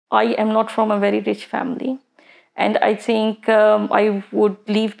I am not from a very rich family. And I think I would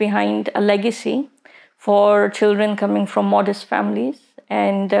leave behind a legacy for children coming from modest families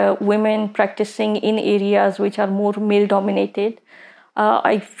and women practicing in areas which are more male-dominated.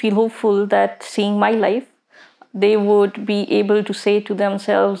 I feel hopeful that seeing my life, they would be able to say to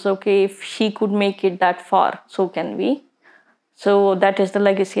themselves, okay, if she could make it that far, so can we. So that is the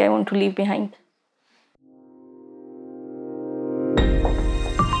legacy I want to leave behind.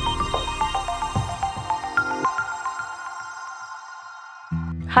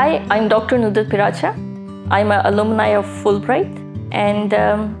 Hi, I'm Dr. Nudrat Piracha. I'm an alumni of Fulbright, and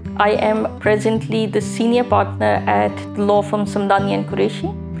I am presently the senior partner at the law firm Samdani &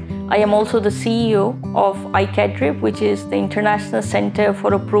 Qureshi. I am also the CEO of ICADRIP, which is the International Center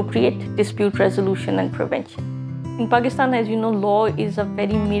for Appropriate Dispute Resolution and Prevention. In Pakistan, as you know, law is a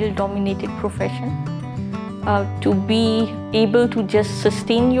very male-dominated profession. To be able to just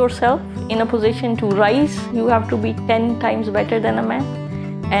sustain yourself in a position to rise, you have to be 10 times better than a man.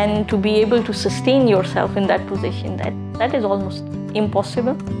 And to be able to sustain yourself in that position, that is almost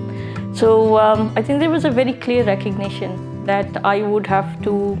impossible. So I think there was a very clear recognition that I would have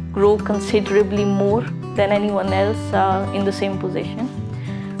to grow considerably more than anyone else in the same position.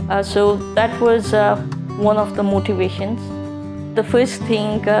 So that was one of the motivations. The first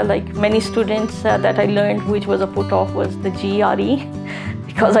thing, like many students that I learned, which was a put-off, was the GRE.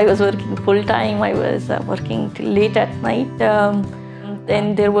 Because I was working full-time, I was working till late at night.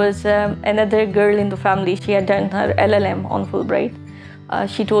 Then there was another girl in the family. She had done her LLM on Fulbright.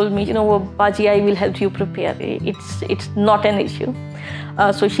 She told me, you know, Baji, I will help you prepare. It's not an issue.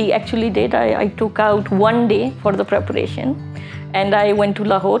 So she actually did. I took out one day for the preparation, and I went to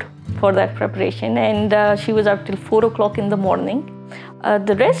Lahore for that preparation. And she was up till 4 o'clock in the morning.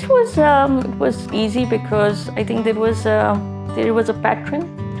 The rest was easy because I think there was a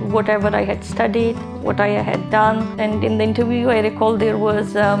pattern to whatever I had studied, what I had done. And in the interview, I recall there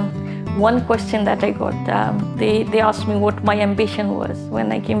was one question that I got. They asked me what my ambition was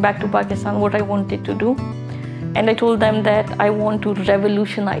when I came back to Pakistan, what I wanted to do. And I told them that I want to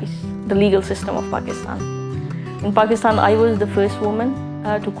revolutionize the legal system of Pakistan. In Pakistan, I was the first woman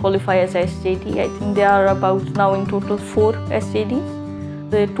to qualify as SJD. I think there are about now in total 4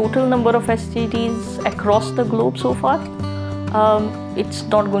 SJDs. The total number of SJDs across the globe so far, it's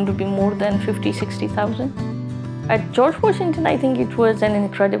not going to be more than 50,000-60,000. At George Washington, I think it was an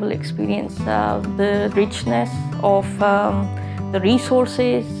incredible experience. The richness of the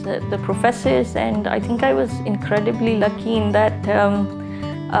resources, the professors, and I think I was incredibly lucky in that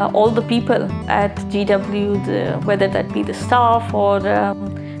all the people at GW, whether that be the staff or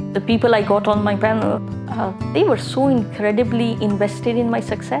the people I got on my panel, they were so incredibly invested in my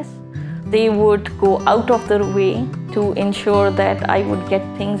success. They would go out of their way to ensure that I would get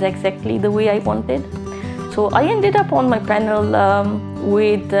things exactly the way I wanted. So I ended up on my panel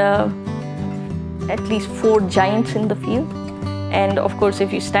with at least 4 giants in the field. And of course,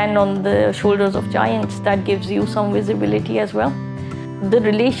 if you stand on the shoulders of giants, that gives you some visibility as well. The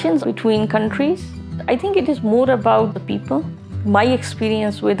relations between countries, I think it is more about the people. My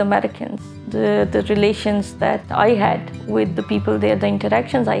experience with Americans, the relations that I had with the people there, the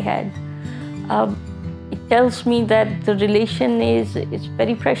interactions I had, it tells me that the relation is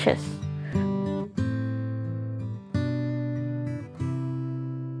very precious.